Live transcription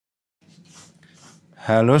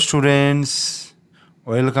Hello students,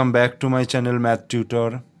 welcome back to my channel math tutor.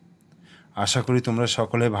 আশা করি তোমরা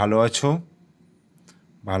সকলে ভালো আছো,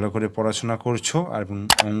 ভালো করে পড়াশোনা করছো এবং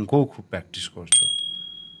অঙ্কও খুব প্র্যাকটিস করছো।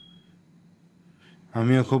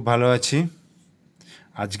 আমিও খুব ভালো আছি।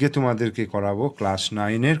 আজকে তোমাদেরকে করাবো ক্লাস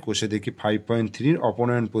 9-এর কোষে দেখি 5.3-র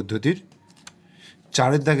অপনয়ন পদ্ধতির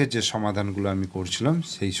 4-এর দাগের যে সমাধানগুলো আমি করছিলাম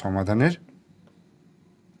সেই সমাধানের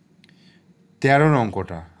 13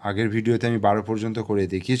 অঙ্কটা। আগের ভিডিওতে আমি 12 পর্যন্ত করে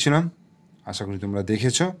দেখিয়েছিলাম, আশা করি তোমরা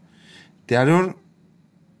দেখেছো। 13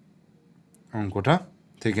 অঙ্কটা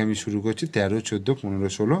থেকে আমি শুরু করছি। 13, 14, 15,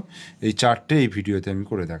 16 এই চারটে এই ভিডিওতে আমি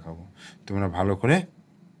করে দেখাবো। তোমরা ভালো করে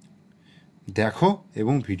দেখো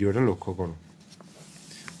এবং ভিডিওটা লক্ষ্য করো,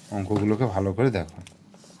 অঙ্কগুলোকে ভালো করে দেখো।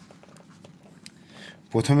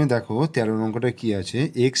 প্রথমে দেখো 13 অঙ্কটা কি আছে,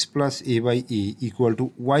 x plus A by A equal to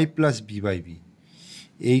Y plus B by B.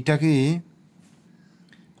 এইটাকে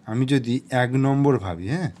আমি যদি 1 নম্বর ভাবি,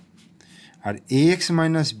 হ্যাঁ, আর এ x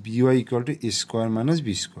minus B Y equal to A square minus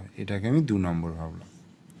B square, এটাকে আমি 2 নম্বর ভাবলাম।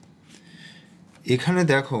 এখানে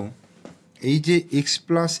দেখো এই যে এক্স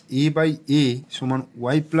প্লাস এ বাই এ সমান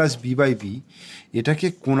Y plus B by B, এটাকে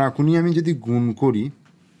কোনাকুনি আমি যদি গুণ করি,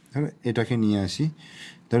 ধরো এটাকে নিয়ে আসি,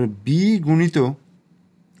 ধরো বি গুণিত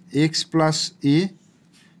এক্স প্লাস এ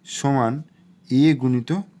সমান এ গুণিত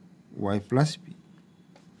ওয়াই প্লাস বি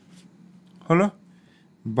হলো,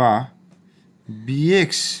 বা B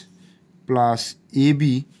x plus A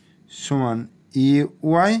B সমান A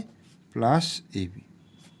Y plus A B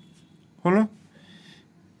হলো।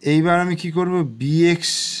 এইবার আমি কি করব, বি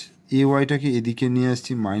এক্স এ ওয়াইটাকে এদিকে নিয়ে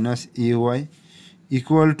আসছি, minus A Y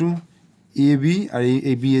equal to A B, আর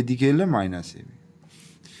এই বি এদিকে এলে মাইনাস এ বি,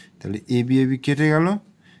 তাহলে এ বি কেটে গেল।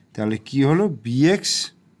 তাহলে কি হলো, B x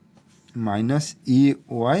minus A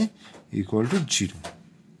Y equal to 0।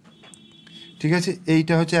 ঠিক আছে,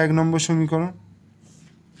 এইটা হচ্ছে 1 নম্বর সমীকরণ।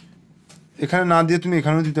 এখানে না দিয়ে তুমি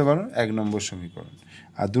এখানেও দিতে পারো 1 নম্বর সমীকরণ।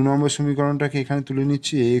 আর 2 নম্বর সমীকরণটাকে এখানে তুলে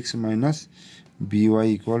নিচ্ছি, এ x minus B Y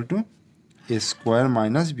equal to A square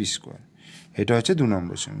minus B square, এটা হচ্ছে 2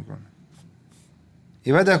 নম্বর সমীকরণ।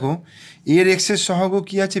 এবার দেখো এর এক্সের সহগ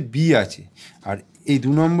কী আছে, বি আছে, আর এই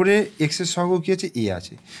 2 নম্বরে এক্সের সহগ কী আছে, এ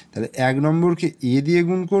আছে। তাহলে 1 নম্বরকে এ দিয়ে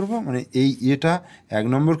গুণ করব, মানে এই এটা 1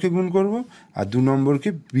 নম্বরকে গুণ করব, আর 2 নম্বরকে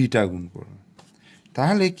বিটা গুণ করব।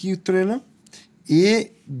 তাহলে কি উত্তর এলো, A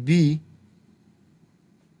B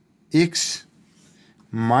x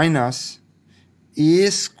minus A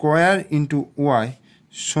square into Y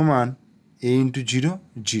সমান এ ইন্টু 0,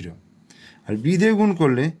 0। আর বি দিয়ে গুণ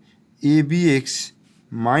করলে A B x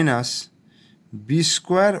minus B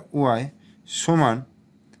square Y সমান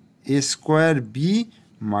এ square B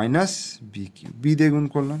minus B Q. B দিয়ে গুণ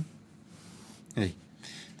করলাম, এই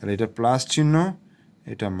তাহলে এটা প্লাস চিহ্ন,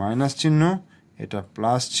 এটা মাইনাস চিহ্ন, এটা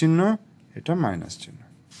প্লাস চিহ্ন, এটা মাইনাস চিহ্ন,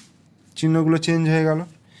 চিহ্নগুলো চেঞ্জ হয়ে গেল।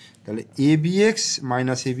 তাহলে A B x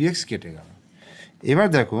minus A B x কেটে গেল। এবার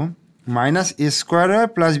দেখো মাইনাস এ square Y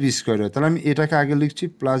plus B square Y, তাহলে আমি এটাকে আগে লিখছি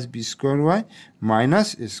plus B square Y minus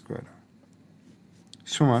এ স্কোয়ার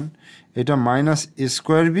সমান এটা মাইনাস এ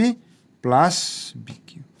square B plus B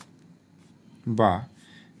Q, বা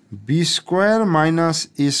বি স্কোয়ার মাইনাস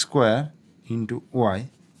এ স্কোয়ার ইন্টু ওয়াই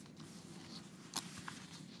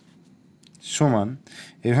সমান,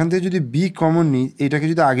 এখান থেকে যদি বি কমন নিই, এটাকে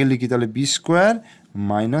যদি আগে লিখি তাহলে বি স্কোয়ার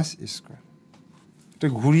মাইনাস এ স্কোয়ার, এটা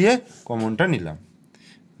ঘুরিয়ে কমনটা নিলাম,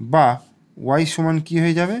 বা ওয়াই সমান কি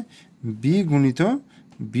হয়ে যাবে, বি গুণিত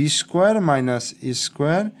B square minus A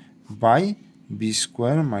square by B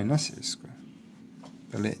square minus A square.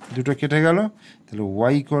 তাহলে দুটো কেটে গেল, তাহলে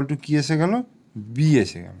ওয়াই ইকুয়াল টু কী এসে গেল, বি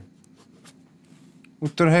এসে গেল,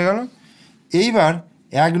 উত্তর হয়ে গেল। এইবার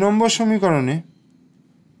 1 নম্বর সমীকরণে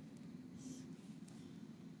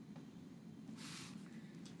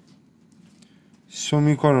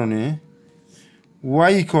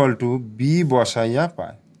ওয়াই ইকুয়াল টু বি বসাইয়া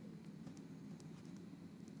পায়,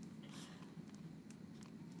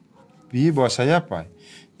 বি বসাইয়া পায়।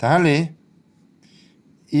 তাহলে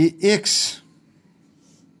এ এক্স,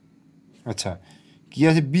 আচ্ছা কী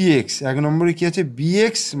আছে, বি এক্স, 1 নম্বরে কী আছে, B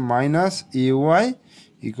x minus A Y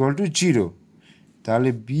equal to 0। তাহলে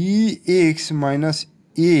B x minus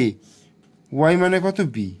A Y মানে কত,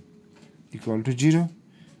 বি ইকুয়াল টু 0,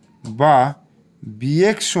 বা বি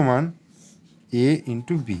এক্স সমান এ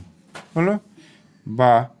ইন্টু বি হলো,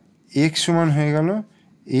 বা এক্স সমান হয়ে গেল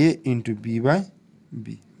এ into B by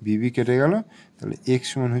B, B কেটে গেল, তাহলে এক্স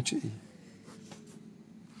সমান হচ্ছে এ।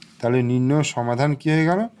 তাহলে নির্ণয় সমাধান কী হয়ে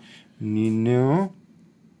গেল, নির্ণয়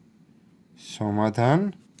সমাধান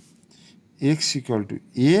x equal to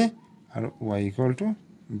A R Y equal to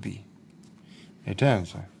B, এটা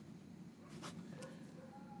অ্যান্সার।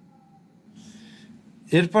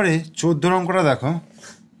 এরপরে 14 অঙ্কটা দেখো,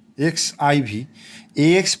 x ivy A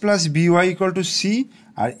x plus B Y equal to C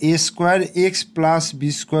R A square x plus B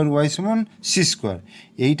square Y সমান সি স্কোয়ার।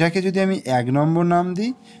 এইটাকে যদি আমি 1 নম্বর নাম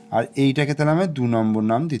দিই আর এইটাকে তাহলে আমার 2 নম্বর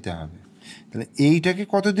নাম দিতে হবে। তাহলে এইটাকে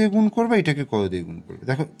কত দিয়ে গুণ করবে, এইটাকে কত দিয়ে গুণ করবে?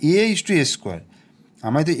 দেখো এ ইস টু এ স্কোয়ার,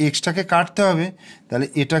 আমায় তো এক্সটাকে কাটতে হবে, তাহলে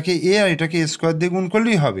এটাকে এ আর এটাকে এ স্কোয়ার দিয়ে গুণ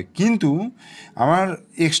করলেই হবে। কিন্তু আমার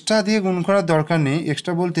এক্সট্রা দিয়ে গুণ করার দরকার নেই।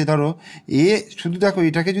 এক্সট্রা বলতে ধরো এ, শুধু দেখো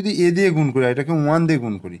এটাকে যদি এ দিয়ে গুণ করি আর এটাকে 1 দিয়ে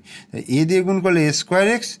গুণ করি, এ দিয়ে গুণ করলে এ স্কোয়ার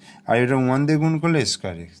এক্স আর এটা 1 দিয়ে গুণ করলে এ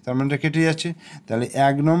স্কোয়ার এক্স, তার মানে এটা কেটে যাচ্ছে। তাহলে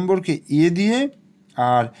 1 নম্বরকে এ দিয়ে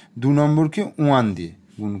আর 2 নম্বরকে 1 দিয়ে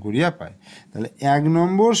গুণ করিয়া পাই। তাহলে 1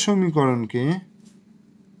 নম্বর সমীকরণকে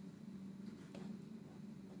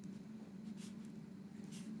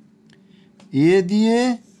এ দিয়ে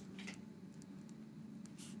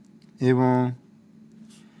এবং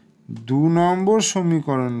 2 নম্বর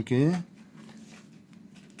সমীকরণকে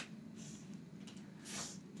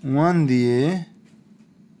 1 দিয়ে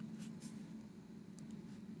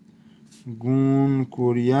গুণ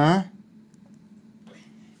করিয়া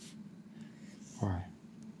হয়।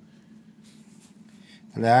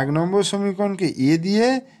 তাহলে 1 নম্বর সমীকরণকে এ দিয়ে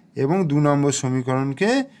এবং 2 নম্বর সমীকরণকে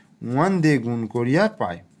 1 দিয়ে গুণ করিয়া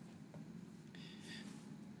পায়।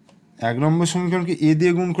 1 নম্বর সমীকরণকে এ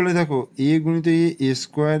দিয়ে গুণ করলে দেখো এ গুণিত এ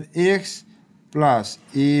square x plus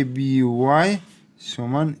A B Y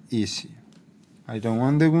সমান এসি, আর এটা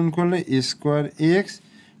 1 দিয়ে গুণ করলে এ square x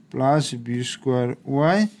plus B square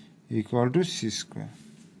Y equal to C square.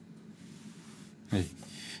 এই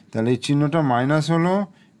তাহলে এই চিহ্নটা মাইনাস হলো,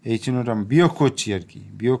 এই চিহ্নটা বিয়োগ করছি আর কি।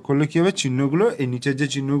 বিয়োগ করলে কী হবে, চিহ্নগুলো এই নিচের যে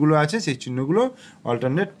চিহ্নগুলো আছে সেই চিহ্নগুলো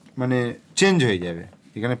অল্টারনেট মানে চেঞ্জ হয়ে যাবে।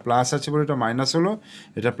 এখানে প্লাস আছে বলে এটা মাইনাস হলো,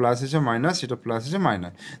 এটা প্লাস আছে মাইনাস, এটা প্লাস আছে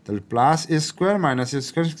মাইনাস। তাহলে প্লাস এ স্কোয়ার মাইনাস এ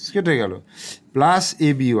স্কোয়ার কেটে গেল, প্লাস এ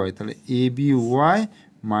বি ওয়াই, তাহলে A B Y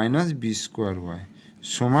minus B square Y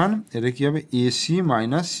সমান এটা কী হবে, এসি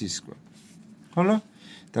মাইনাস সি স্কোয়ার হলো।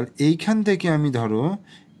 তাহলে এইখান থেকে আমি ধরো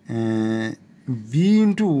বি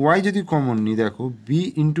ইন্টু ওয়াই যদি কমন নিই, দেখো বি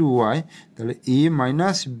ইন্টু ওয়াই, তাহলে এ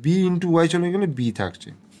মাইনাস বি ইন্টু ওয়াই চলে গেলে বি থাকছে,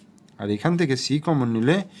 আর এখান থেকে সি কমন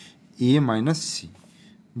নিলে এ মাইনাস সি,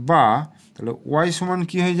 বা তাহলে ওয়াই সমান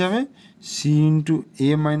কী হয়ে যাবে, C into A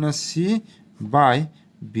minus C by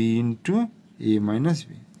B into A minus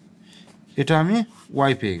B. এটা আমি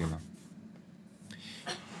ওয়াই পেয়ে গেলাম।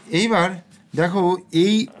 এইবার দেখো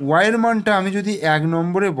এই ওয়াইয়ের মানটা আমি যদি 1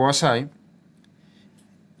 নম্বরে বসাই,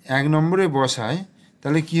 1 নম্বরে বসাই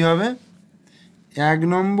তাহলে কি হবে, 1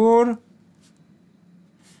 নম্বর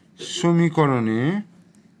সমীকরণে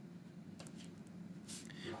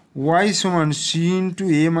ওয়াই সমান C into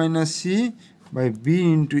A minus C by B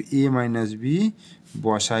into A minus B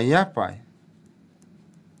বসাইয়া পায়।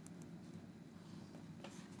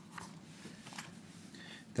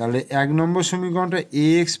 তাহলে 1 নম্বর সমীকরণটা এ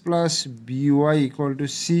x plus B Y equal to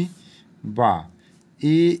C, বা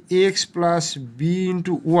এ x plus B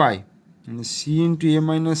into Y C into A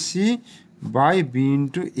minus C by B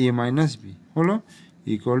into A minus B হলো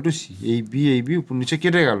equal to C. এই B উপর নিচে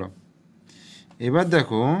কেটে গেল। এবার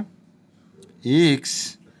দেখো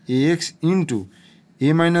x into A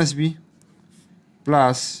minus B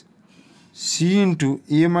plus C into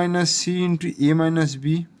A minus C into A minus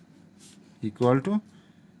B equal to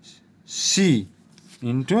C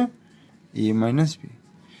into A minus B.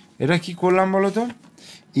 এটা কী করলাম বলো তো,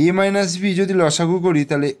 এ মাইনাস বি যদি লসাগু করি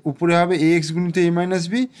তাহলে উপরে হবে এ এক্স গুণিত এ মাইনাস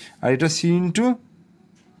বি, আর এটা সি ইন্টু,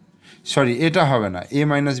 সরি এটা হবে না, এ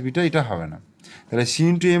মাইনাস বিটা এটা হবে না, তাহলে সি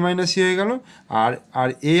ইন্টু এ মাইনাস সি হয়ে গেল। আর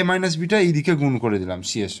এ মাইনাস বিটা এইদিকে গুণ করে দিলাম,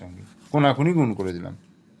 সি এর সঙ্গে কোনাকুনি গুণ করে দিলাম।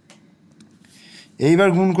 এইবার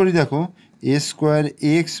গুণ করি, দেখো এ square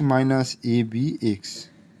x minus A B x,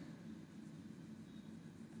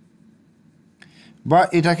 বা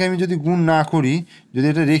এটাকে আমি যদি গুণ না করি, যদি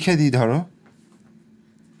এটা রেখে দিই,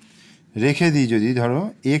 যদি ধরো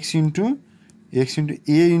এক্স ইন্টু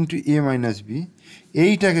এ ইন্টু এ মাইনাস বি,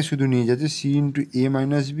 এইটাকে শুধু নিয়ে যাচ্ছে সি ইন্টু এ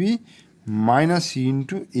minus B minus C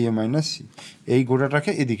into এ মাইনাস সি, এই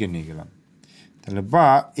গোটাটাকে এদিকে নিয়ে গেলাম। তাহলে বা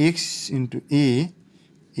এক্স ইন্টু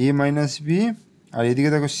এ মাইনাস বি, আর এদিকে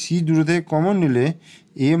দেখো সি দুটো থেকে কমন নিলে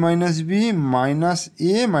এ মাইনাস বি মাইনাস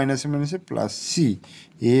এ মাইনাসে মাইনাসে প্লাস সি,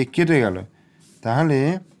 এ কেটে গেল। তাহলে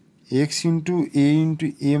এক্স ইন্টু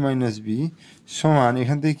এ মাইনাস বি সমান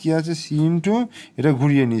এখান থেকে কী আছে, সি ইন্টু, এটা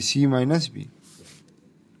ঘুরিয়ে নিই, সি মাইনাস বি,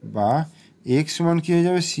 বা এক্স সমান কী হয়ে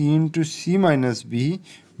যাবে, C into C minus B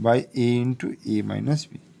by A into A minus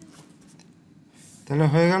B. তাহলে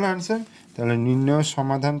হয়ে গেল অ্যান্সার। তাহলে নির্ণয়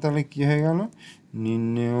সমাধান তাহলে কী হয়ে গেল,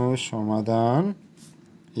 নির্ণয় সমাধান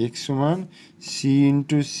এক্স সমান C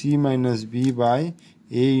into C minus B by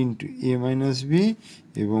A into A minus B,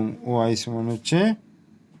 এবং ওয়াই সমান হচ্ছে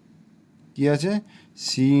কী আছে,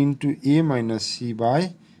 C into A minus C by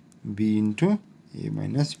B into A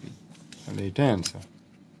minus B. তাহলে এটা অ্যান্সার।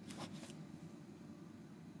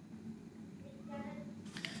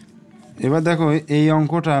 এবার দেখো এই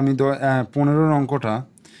অঙ্কটা আমি 15 অঙ্কটা,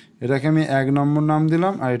 এটাকে আমি 1 নম্বর নাম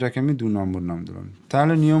দিলাম আর এটাকে আমি 2 নম্বর নাম দিলাম।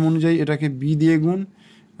 তাহলে নিয়ম অনুযায়ী এটাকে বি দিয়ে গুণ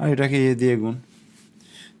আর এটাকে এ দিয়ে গুণ।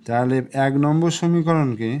 তাহলে 1 নম্বর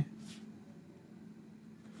সমীকরণকে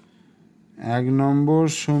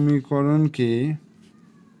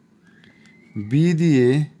বি দিয়ে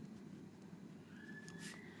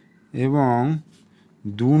এবং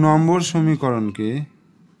 2 নম্বর সমীকরণকে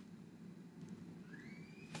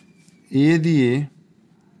এ দিয়ে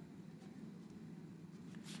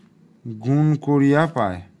গুণ করিয়া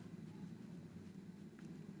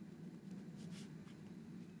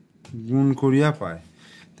পায়।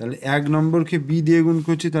 তাহলে 1 নম্বরকে বি দিয়ে গুণ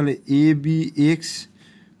করছি, তাহলে A B x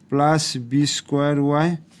plus B square Y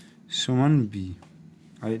সমান বি।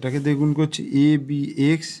 আর এটাকে দিয়ে গুণ করছি A B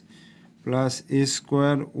x plus A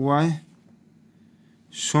square Y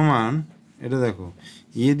সমান, এটা দেখো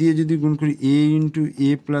এ দিয়ে যদি গুণ করি এ ইন্টু এ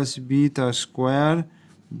প্লাস বি তার square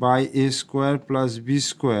by A square plus B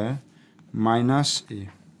square minus এ।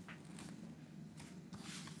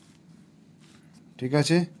 ঠিক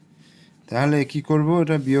আছে, তাহলে কি করব,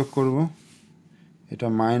 এটা বিয়োগ করব, এটা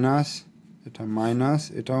মাইনাস, এটা মাইনাস,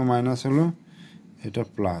 এটাও মাইনাস হলো, এটা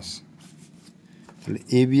প্লাস। তাহলে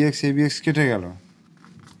এ বি এক্স কেটে গেল,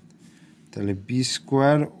 তাহলে বি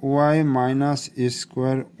স্কোয়ার ওয়াই মাইনাস এ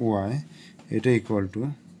স্কোয়ার ওয়াই, এটা equal to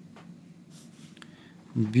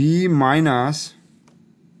B minus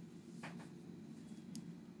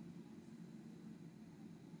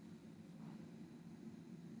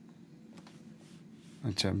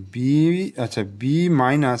B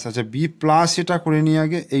minus B plus, এটা করে নিয়ে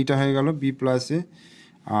আগে, এইটা হয়ে গেল বি প্লাসে।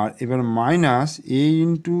 আর এবার মাইনাস এ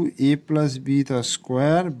ইন্টু এ প্লাস বি তার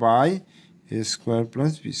square by A square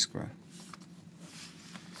plus B square.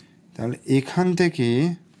 তাহলে এখান থেকে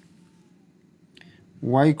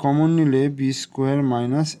ওয়াই কমন নিলে বি স্কোয়ার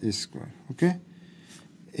মাইনাস এ স্কোয়ার, ওকে।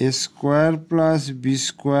 এ স্কোয়ার প্লাস বি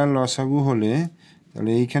স্কোয়ার লসাগু হলে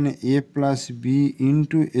তাহলে এইখানে এ প্লাস বি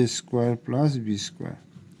ইন্টু এ square plus B square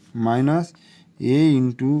minus এ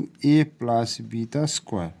ইন্টু এ প্লাস বি তার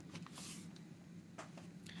স্কোয়ার।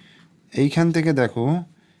 এইখান থেকে দেখো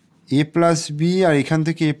এ প্লাস বি আর এখান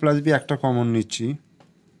থেকে এ প্লাস বি একটা কমন নিচ্ছি,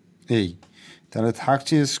 এই, তাহলে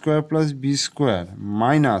থাকছে এ square plus B square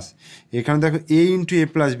minus, এখানে দেখো এ ইন্টু এ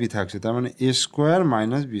প্লাস বি থাকছে, তার মানে এ square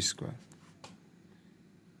minus B square,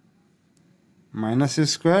 minus এ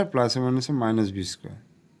স্কোয়ার প্লাসে মাইনাসে minus B square,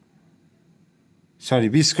 sorry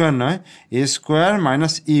B square নয়, এ square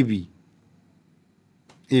minus A B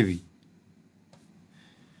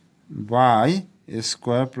by A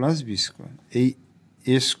square plus B square. এই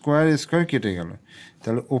এ স্কোয়ার কেটে গেল,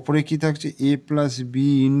 তাহলে ওপরে কি থাকছে এ প্লাস বি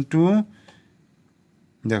ইন্টু,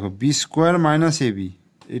 দেখো B square minus A B,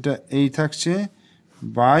 এটা এই থাকছে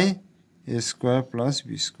by A square plus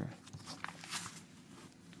B square.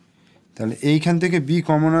 তাহলে এইখান থেকে বি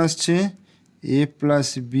কমন আসছে, এ plus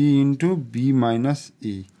B into B minus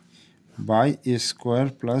A by A square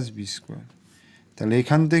plus B square. তাহলে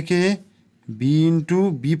এখান থেকে B into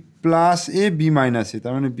B plus A B minus এ,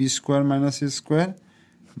 তার মানে B square minus A square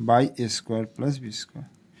by A square plus B square.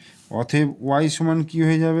 অতএব Y সমান কী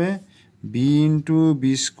হয়ে যাবে, B into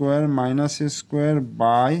B square minus A square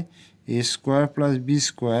by A square plus B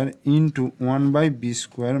square into 1 by B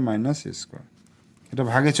square minus A square. এটা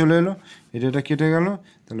ভাগে চলে এলো, এটা কেটে গেল,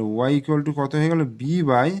 তাহলে ওয়াই ইকুয়াল টু কত হয়ে গেল, B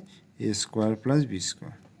by A square plus B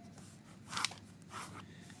square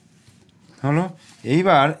হলো।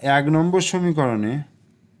 এইবার 1 নম্বর সমীকরণে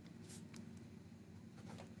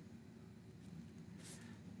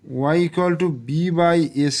Y equal to B by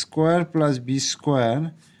A square plus B square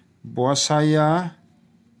বসাইয়া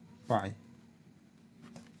পাই।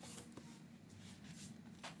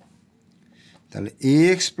 তাহলে এ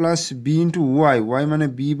x plus B into Y মানে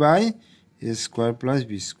B by A square plus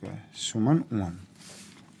B square সমান 1,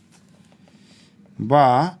 বা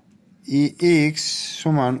এ এক্স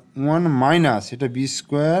সমান 1 মাইনাস এটা B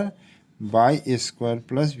square by A square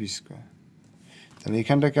plus B square. তাহলে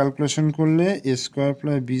এখানটা calculation করলে এ স্কোয়ার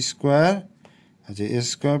প্লাস বি স্কোয়ার, এ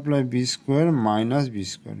square plus B square minus B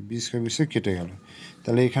square কেটে গেল।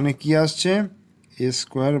 তাহলে এখানে কি আসছে, এ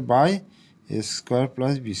square by A square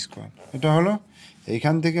plus B square, এটা হলো।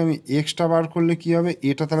 এইখান থেকে আমি এক্সটা বার করলে কি হবে,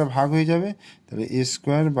 এটা তাহলে ভাগ হয়ে যাবে, তাহলে এ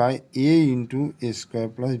square by A into A square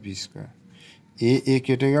plus B square, এ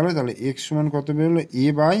কেটে গেল, তাহলে এক্স সমান কত বেরোলো, এ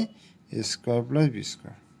by A square plus B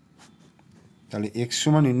square. তাহলে এক্স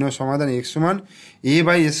সমান নির্ণয় সমাধান এক্স সমান এ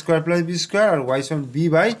by A square plus B square R Y সমান B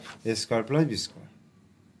by A square plus B square.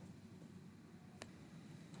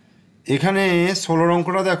 এখানে 16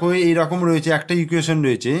 অঙ্কটা দেখো এইরকম রয়েছে, একটা ইকুয়েশন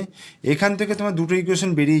রয়েছে, এখান থেকে তোমার দুটো ইকুয়েশন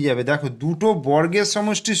বেরিয়ে যাবে। দেখো দুটো বর্গের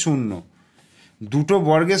সমষ্টি শূন্য, দুটো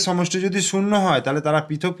বর্গের সমষ্টি যদি শূন্য হয় তাহলে তারা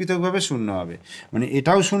পৃথক পৃথকভাবে শূন্য হবে, মানে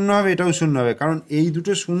এটাও শূন্য হবে এটাও শূন্য হবে, কারণ এই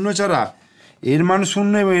দুটো শূন্য ছাড়া এর মান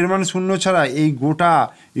শূন্য এবং এর মান শূন্য ছাড়া এই গোটা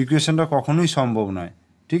ইকুয়েশনটা কখনোই সম্ভব নয়।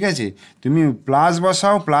 ঠিক আছে, তুমি প্লাস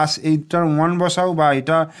বসাও, প্লাস এইটার 1 বসাও, বা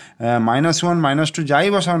এটা -1 -2 যাই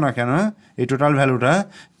বসাও না কেন, এই টোটাল ভ্যালুটা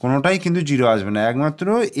কোনোটাই কিন্তু জিরো আসবে না, একমাত্র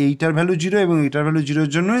এইটার ভ্যালু জিরো এবং এইটার ভ্যালু জিরোর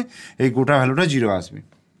জন্যই এই গোটা ভ্যালুটা জিরো আসবে।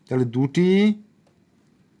 তাহলে দুটি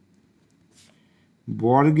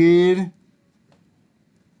বর্গের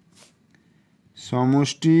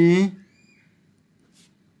সমষ্টি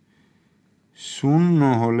শূন্য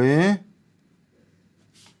হলে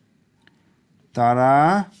তারা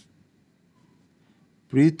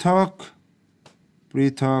পৃথক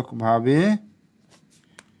পৃথকভাবে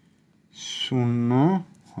শূন্য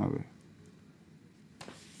হবে,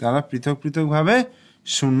 তারা পৃথক পৃথকভাবে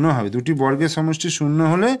শূন্য হবে। দুটি বর্গের সমষ্টি শূন্য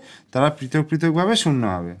হলে তারা পৃথক পৃথকভাবে শূন্য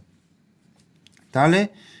হবে। তাহলে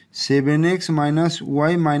 7x -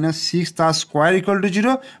 y - 6 তার স্কোয়ার ইকুয়াল টু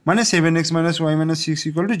 0, মানে 7x - y - 6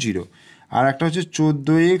 ইকুয়াল টু 0। আর একটা হচ্ছে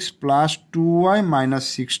 14x + 2y -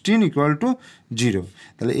 16 ইকুয়াল টু 0।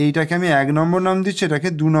 তাহলে এইটাকে আমি 1 নম্বর নাম দিচ্ছি, এটাকে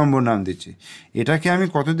 2 নম্বর নাম দিচ্ছি। এটাকে আমি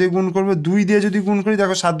কত দিয়ে গুণ করবো? 2 দিয়ে যদি গুণ করি,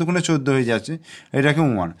 দেখো 7 দুগুণে 14 হয়ে যাচ্ছে, এটাকে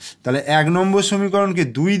 1। তাহলে 1 নম্বর সমীকরণকে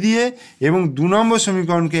 2 দিয়ে এবং 2 নম্বর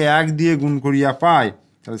সমীকরণকে 1 দিয়ে গুণ করিয়া পাই।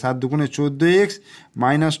 তাহলে 7 দুগুণে 14x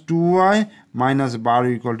 - 2y - 12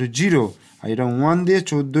 ইকুয়াল টু 0। আর এটা 1 দিয়ে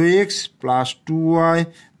 14x + 2y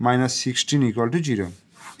 - 16 ইকুয়াল টু 0।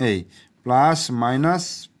 এই প্লাস মাইনাস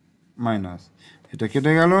মাইনাস এটা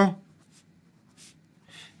কেটে গেল,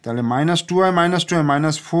 তাহলে -2y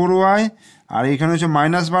 - 4y, আর এখানে হচ্ছে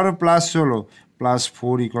 -12 + 16 +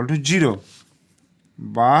 4 ইকুয়াল টু 0,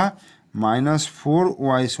 বা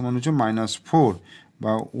 -4y সমান হচ্ছে -4,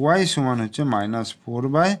 বা y সমান হচ্ছে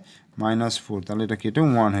 -4/-4। তাহলে এটা কেটে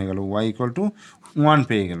 1 হয়ে গেল, y ইকুয়াল টু 1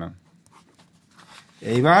 পেয়ে গেলাম।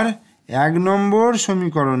 এইবার 1 নম্বর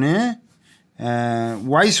সমীকরণে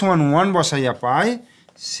y সমান 1 বসাইয়া পাই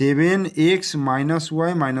 7x - y -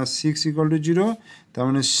 6 ইকুয়াল টু 0। তার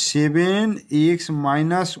মানে 7x - 1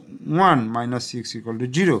 - 6 equal to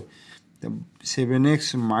 0। 7x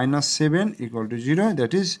 - 7 equal to 0,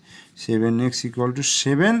 that is 7x equal to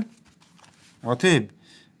 7, অতএব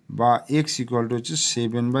বা x ইকুয়াল টু হচ্ছে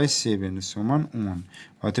 7/7 সমান 1,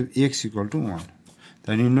 অতএব x ইকুয়াল টু 1।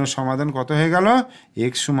 তাই নির্ণয় সমাধান কত হয়ে গেল?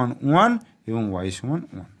 x সমান 1 এবং y সমান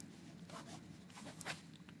 1।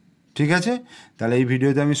 ঠিক আছে, তাহলে এই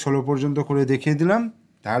ভিডিওতে আমি 16 পর্যন্ত করে দেখিয়ে দিলাম।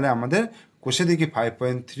 তাহলে আমাদের কোষে দেখি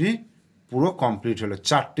 5.3 পুরো কমপ্লিট হলো,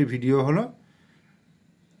 4টি ভিডিও হলো।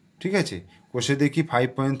 ঠিক আছে, কোষে দেখি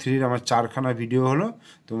 5.3 আমার 4খানা ভিডিও হলো,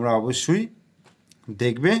 তোমরা অবশ্যই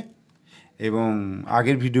দেখবে এবং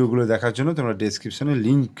আগের ভিডিওগুলো দেখার জন্য তোমরা ডেসক্রিপশনে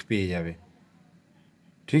লিঙ্ক পেয়ে যাবে।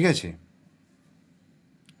 ঠিক আছে,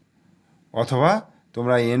 অথবা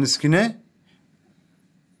তোমরা এন্ড স্ক্রিনে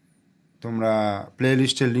তোমরা প্লে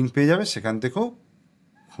লিস্টের লিঙ্ক পেয়ে যাবে, সেখান থেকেও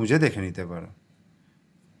খুঁজে দেখে নিতে পারো।